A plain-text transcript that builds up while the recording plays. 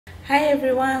Hi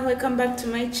everyone, welcome back to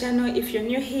my channel. If you're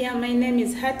new here, my name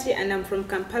is Hatie and I'm from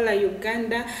Kampala,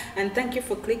 Uganda, and thank you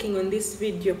for clicking on this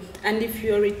video. And if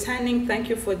you're returning, thank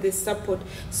you for the support.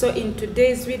 So in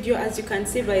today's video, as you can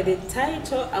see by the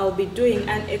title, I'll be doing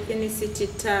an ethnicity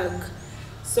tag.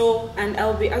 And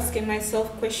I'll be asking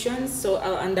myself questions,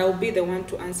 and I'll be the one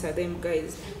to answer them,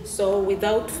 guys. So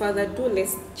without further ado,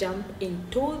 let's jump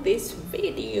into this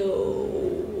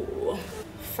video.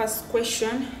 First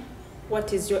question: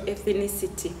 what is your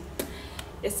ethnicity?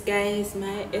 Yes guys,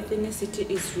 my ethnicity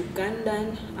is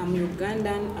Ugandan. I'm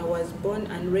Ugandan. I was born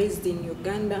and raised in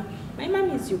Uganda. My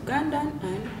mom is Ugandan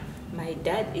and my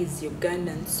dad is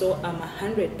Ugandan, so I'm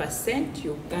 100%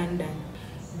 Ugandan.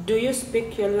 Do you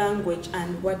speak your language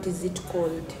and what is it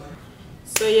called?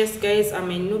 So yes guys, I'm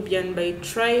a Nubian by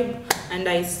tribe, and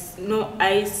I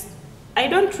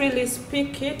don't really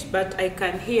speak it, but I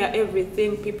can hear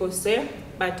everything people say,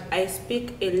 but I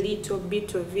speak a little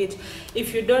bit of it.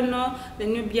 If you don't know the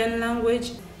Nubian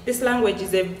language, this language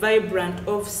is a vibrant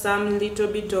of some little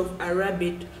bit of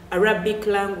Arabic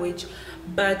language,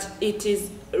 but it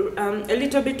is a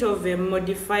little bit of a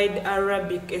modified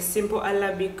Arabic, a simple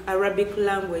Arabic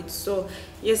language. So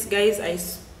yes guys,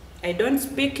 I don't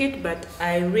speak it, but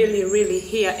I really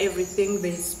hear everything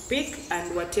they speak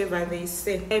and whatever they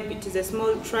say. It is a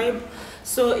small tribe,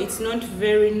 so it's not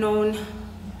very known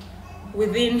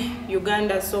within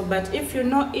Uganda. But if you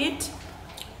know it,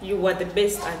 you are the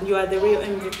best and you are the real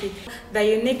MVP. The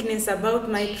uniqueness about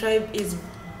my tribe is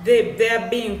they are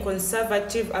being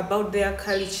conservative about their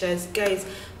cultures, guys.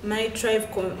 My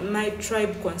tribe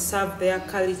conserve their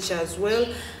culture as well.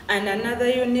 And another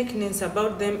uniqueness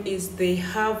about them is they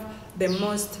have the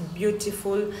most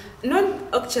beautiful, not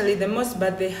actually the most,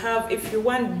 but they have, if you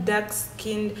want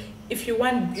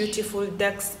beautiful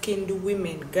dark-skinned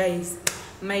women, guys,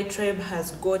 my tribe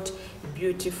has got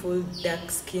beautiful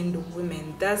dark-skinned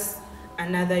women. That's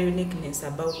another uniqueness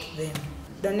about them.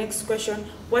 The next question: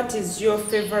 what is your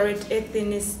favorite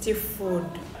ethnicity food?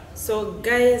 So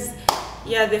guys,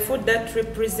 yeah, the food that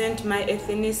represent my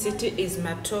ethnicity is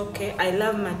matoke. I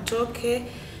love matoke.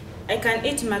 I can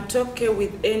eat matoke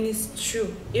with any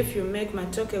stew. If you make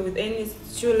matoke with any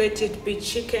stew, let it be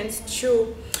chicken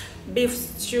stew, beef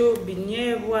stew,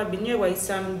 binyebwa is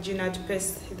some peanut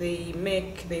paste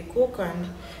they cook, and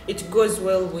it goes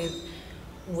well with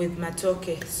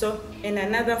matoke. So, and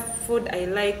another food I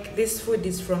like, this food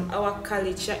is from our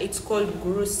culture, it's called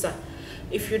gurusa.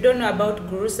 If you don't know about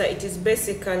gurusa, it is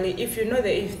basically, if you know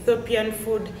the Ethiopian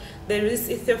food, there is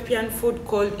Ethiopian food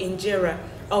called injera.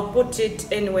 I'll put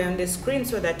it anywhere on the screen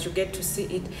so that you get to see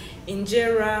it.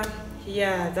 Injera,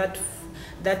 yeah,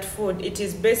 that food, it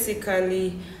is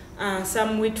basically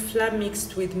some wheat flour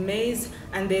mixed with maize,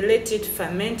 and they let it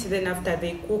ferment. Then after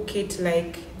they cook it,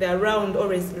 like they're round,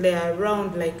 or they are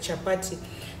round like chapati.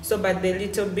 So, but they're a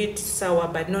little bit sour,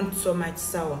 but not so much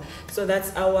sour. So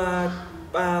that's our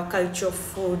culture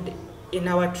food in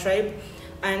our tribe.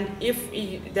 And if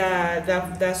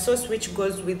the sauce which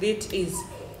goes with it is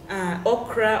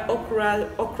okra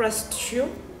stew,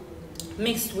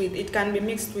 mixed with, it can be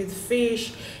mixed with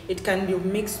fish, it can be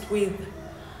mixed with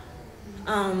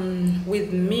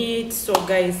meat. So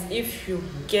guys, if you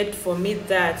get for me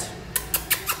that,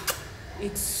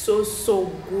 it's so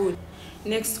good.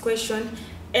 Next question: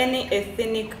 any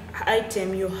ethnic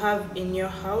item you have in your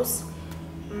house?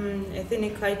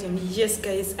 Ethnic item, yes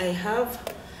guys, I have.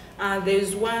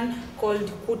 There's one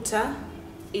called kuta.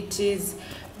 It is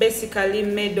basically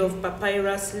made of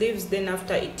papyrus leaves. Then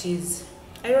after it is,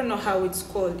 I don't know how it's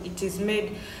called, it is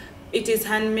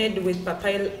handmade with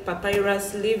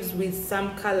papyrus leaves with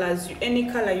some colors. Any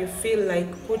color you feel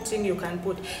like putting, you can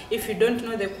put. If you don't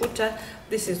know the kuta,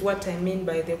 this is what I mean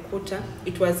by the kuta.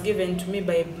 It was given to me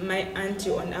by my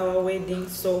auntie on our wedding.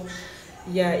 So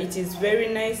yeah, it is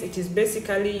very nice. It is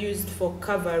basically used for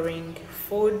covering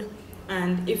food,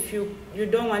 and if you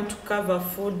don't want to cover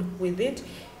food with it,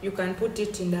 you can put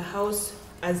it in the house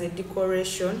as a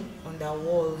decoration on the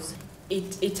walls.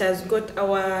 It has got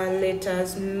our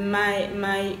letters,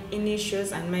 my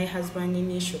initials and my husband's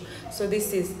initial. So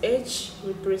this is H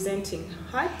representing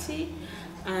Hatie,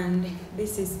 and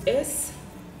this is S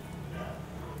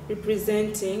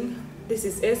representing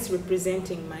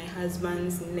my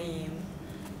husband's name.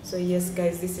 So yes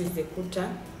guys, this is the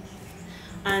kuta.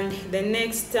 And the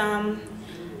next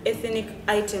ethnic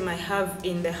item I have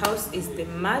in the house is the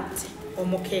mat,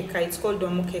 omukeka. It's called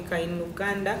omukeka in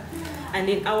Uganda, and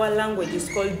in our language it's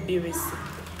called birisi.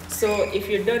 So if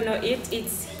you don't know it,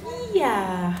 it's here.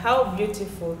 How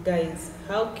beautiful, guys,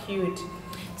 how cute.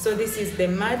 So this is the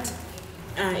mat.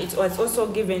 It was also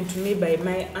given to me by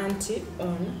my auntie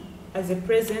on as a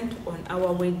present on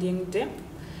our wedding day.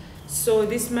 So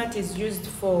this mat is used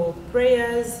for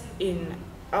prayers in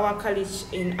our college,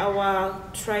 in our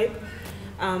tribe.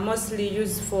 Mostly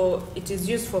used for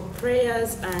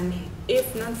prayers, and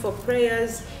if not for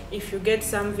prayers, if you get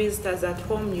some visitors at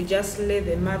home, you just lay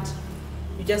the mat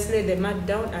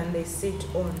down and they sit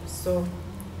on. So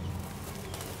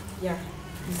yeah,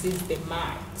 this is the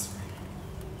mat.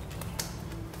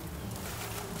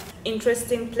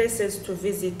 Interesting places to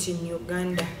visit in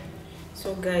Uganda.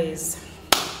 So guys,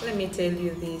 let me tell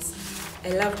you this. I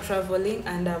love traveling,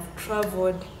 and I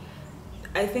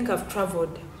think I've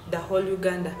traveled the whole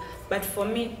Uganda. But for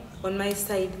me, on my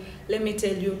side, let me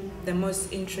tell you the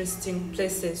most interesting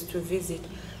places to visit.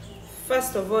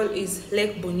 First of all is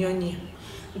Lake Bunyonyi.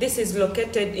 This is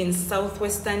located in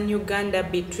southwestern Uganda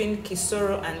between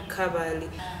Kisoro and Kabale.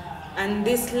 And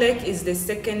this lake is the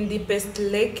second deepest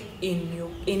lake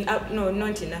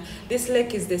this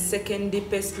lake is the second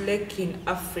deepest lake in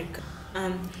Africa.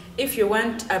 If you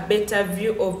want a better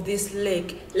view of this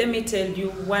lake, let me tell you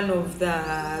one of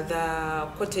the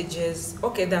cottages,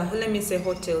 let me say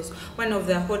hotels. One of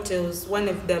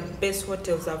the best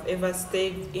hotels I've ever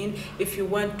stayed in. If you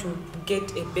want to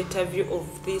get a better view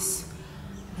of this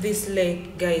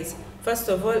lake, guys, first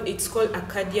of all, it's called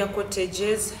Acadia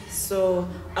Cottages. So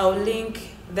I'll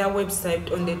link their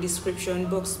website on the description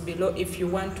box below. If you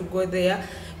want to go there,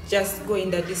 just go in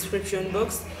the description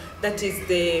box. That is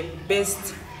the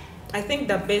best, I think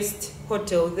the best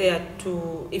hotel there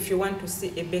if you want to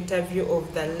see a better view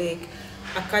of the lake,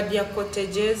 Acadia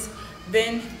Cottages.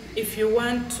 Then if you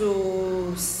want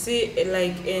to see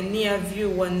like a near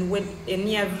view when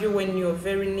you're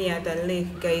very near the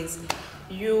lake, guys,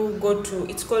 you go to,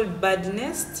 it's called Bird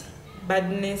Nest.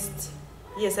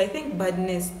 Yes, I think Bird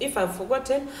Nest. If I've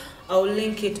forgotten, I'll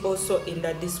link it also in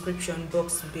the description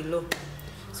box below.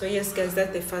 So yes, guys,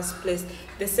 that's the first place.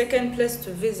 The second place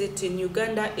to visit in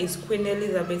Uganda is Queen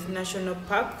Elizabeth National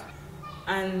Park,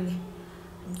 and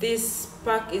this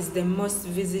park is the most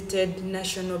visited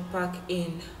national park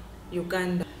in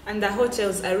Uganda. And the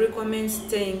hotels I recommend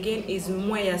staying in is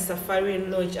Mwea Safari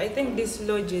Lodge. I think this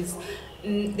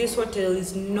hotel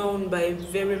is known by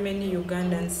very many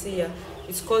Ugandans here.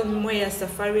 It's called Mwea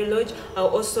Safari Lodge. I'll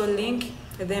also link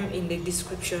them in the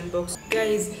description box.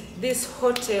 Guys, this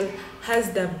hotel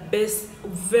has the best,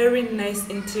 very nice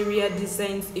interior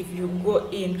designs if you go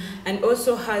in, and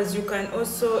also you can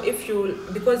also,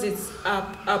 because it's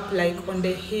up like on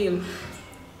the hill,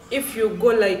 if you go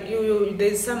like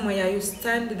there's somewhere you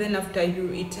stand, then after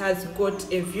it has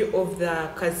got a view of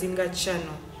the Kazinga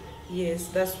Channel. Yes,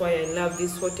 that's why I love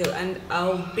this hotel, and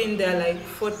I've been there like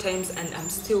 4 times and I'm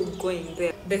still going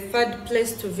there. The third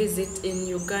place to visit in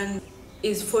Uganda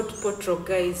is Fort Potro,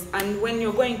 guys. And when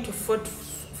you're going to Fort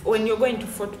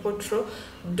Potro,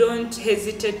 don't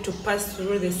hesitate to pass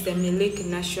through the Semi-Lake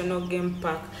National Game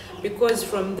Park, because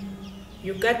from there,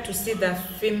 you got to see the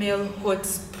female hot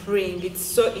spring. It's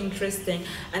so interesting,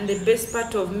 and the best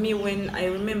part of me when I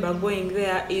remember going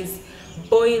there is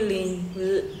boiling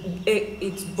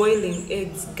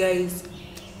eggs, guys.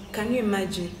 Can you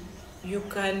imagine? You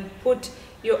can put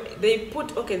you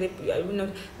put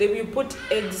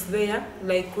eggs there,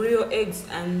 like real eggs,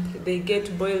 and they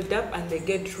get boiled up and they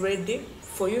get ready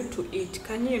for you to eat.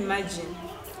 Can you imagine?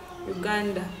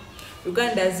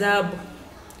 Uganda Zab,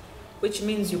 which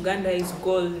means Uganda is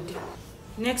gold.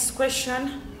 Next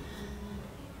question: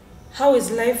 how is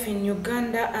life in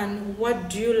Uganda, and what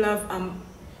do you love?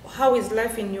 How is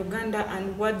life in Uganda,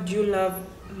 and what do you love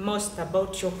most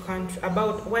about your country?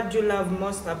 What do you love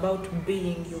most about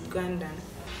being Ugandan?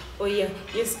 Oh yeah,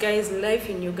 yes guys, life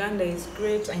in Uganda is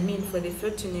great. I mean, for the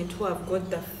fortunate who have got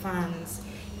the funds,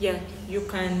 yeah, you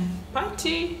can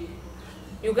party.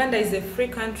 Uganda is a free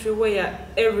country where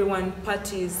everyone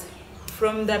parties,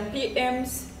 from the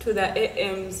PMs to the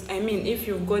AMs. I mean, if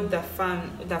you've got the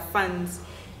funds,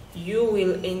 you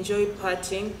will enjoy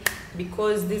partying,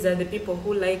 because these are the people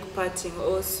who like partying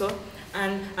also.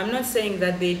 And I'm not saying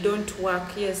that they don't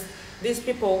work. Yes, these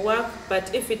people work,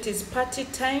 but if it is party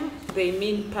time, they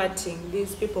mean partying.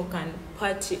 These people can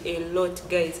party a lot,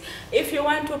 guys. If you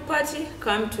want to party,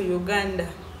 come to Uganda.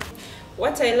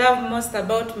 What I love most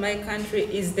about my country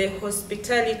is the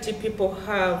hospitality people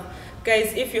have.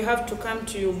 Guys, if you have to come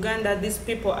to Uganda, these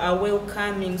people are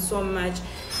welcoming so much.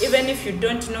 Even if you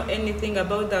don't know anything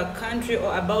about the country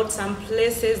or about some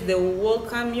places, they will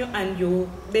welcome you and you will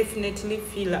definitely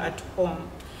feel at home.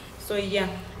 So yeah,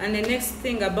 and the next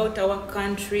thing about our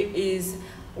country is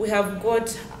we have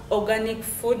got organic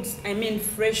foods. I mean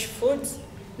fresh foods,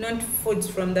 not foods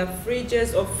from the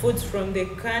fridges or foods from the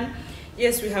can.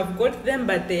 Yes, we have got them,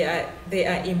 but they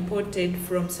are imported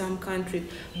from some countries.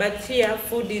 But here,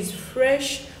 food is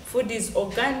fresh, food is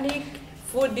organic,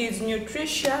 food is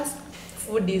nutritious,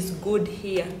 food is good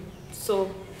here. So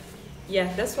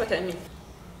yeah, that's what I mean.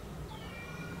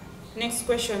 Next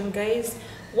question, guys.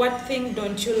 What thing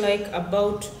don't you like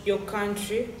about your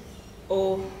country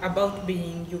or about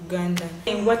being Ugandan?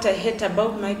 And what I hate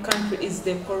about my country is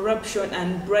the corruption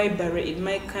and bribery in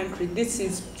my country. This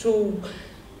is too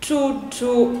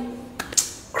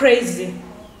crazy.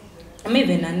 I'm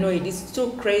even annoyed. It's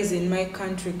too crazy in my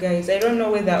country, guys. I don't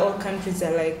know whether all countries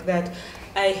are like that.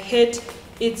 I hate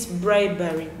its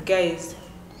bribery, guys.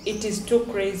 It is too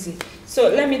crazy. So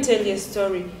let me tell you a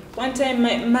story. One time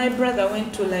my brother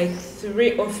went to like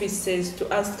 3 offices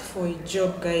to ask for a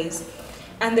job, guys,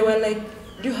 and they were like,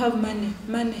 do you have money,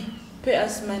 pay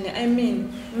us money? I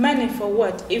mean, money for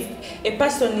what? If a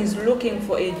person is looking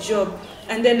for a job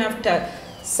and then after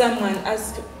someone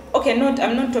asks, okay,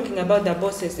 I'm not talking about the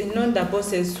bosses. It's not the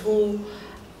bosses who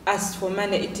ask for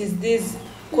money. It is these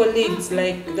colleagues,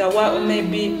 like the one,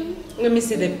 maybe, let me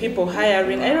see, the people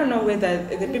hiring. I don't know whether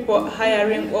the people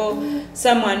hiring or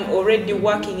someone already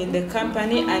working in the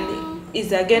company and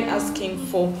is again asking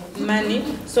for money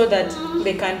so that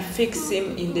they can fix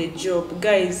him in the job.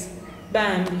 Guys,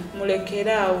 bambi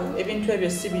mulekerawo ebintu ebyo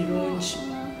si birungi.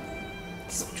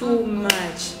 It's too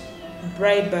much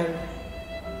bribery.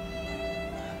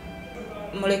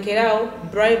 Mulekerawo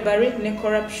bribery ne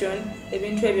corruption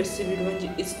ebintu ebyo si birungi.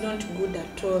 It's not good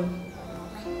at all.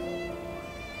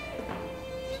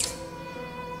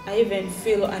 I even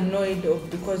feel annoyed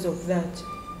because of that.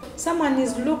 Someone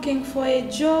is looking for a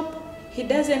job, he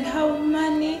doesn't have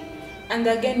money, and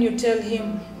again you tell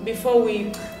him, before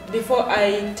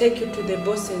I take you to the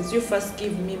bosses, you first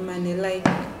give me money. Like,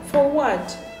 for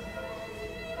what?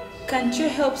 Can't you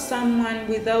help someone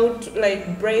without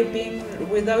like bribing,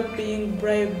 without being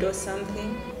bribed or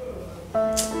something?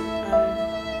 I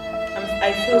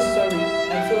feel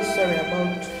sorry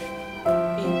about it.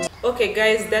 Okay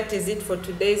guys, that is it for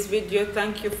today's video.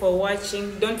 Thank you for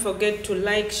watching. Don't forget to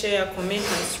like, share, comment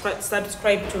and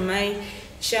subscribe to my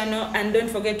channel, and don't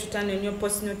forget to turn on your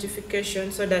post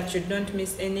notifications so that you don't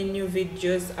miss any new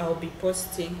videos I'll be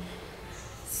posting.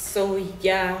 So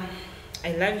yeah,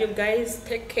 I love you guys.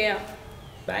 Take care.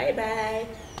 Bye bye.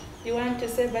 You want to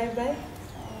say bye bye?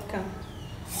 Come.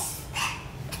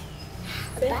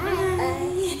 Say bye. Hi.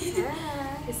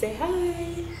 You say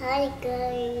hi. Hi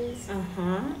guys.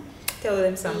 Tell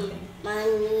them something. My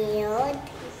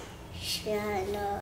channel.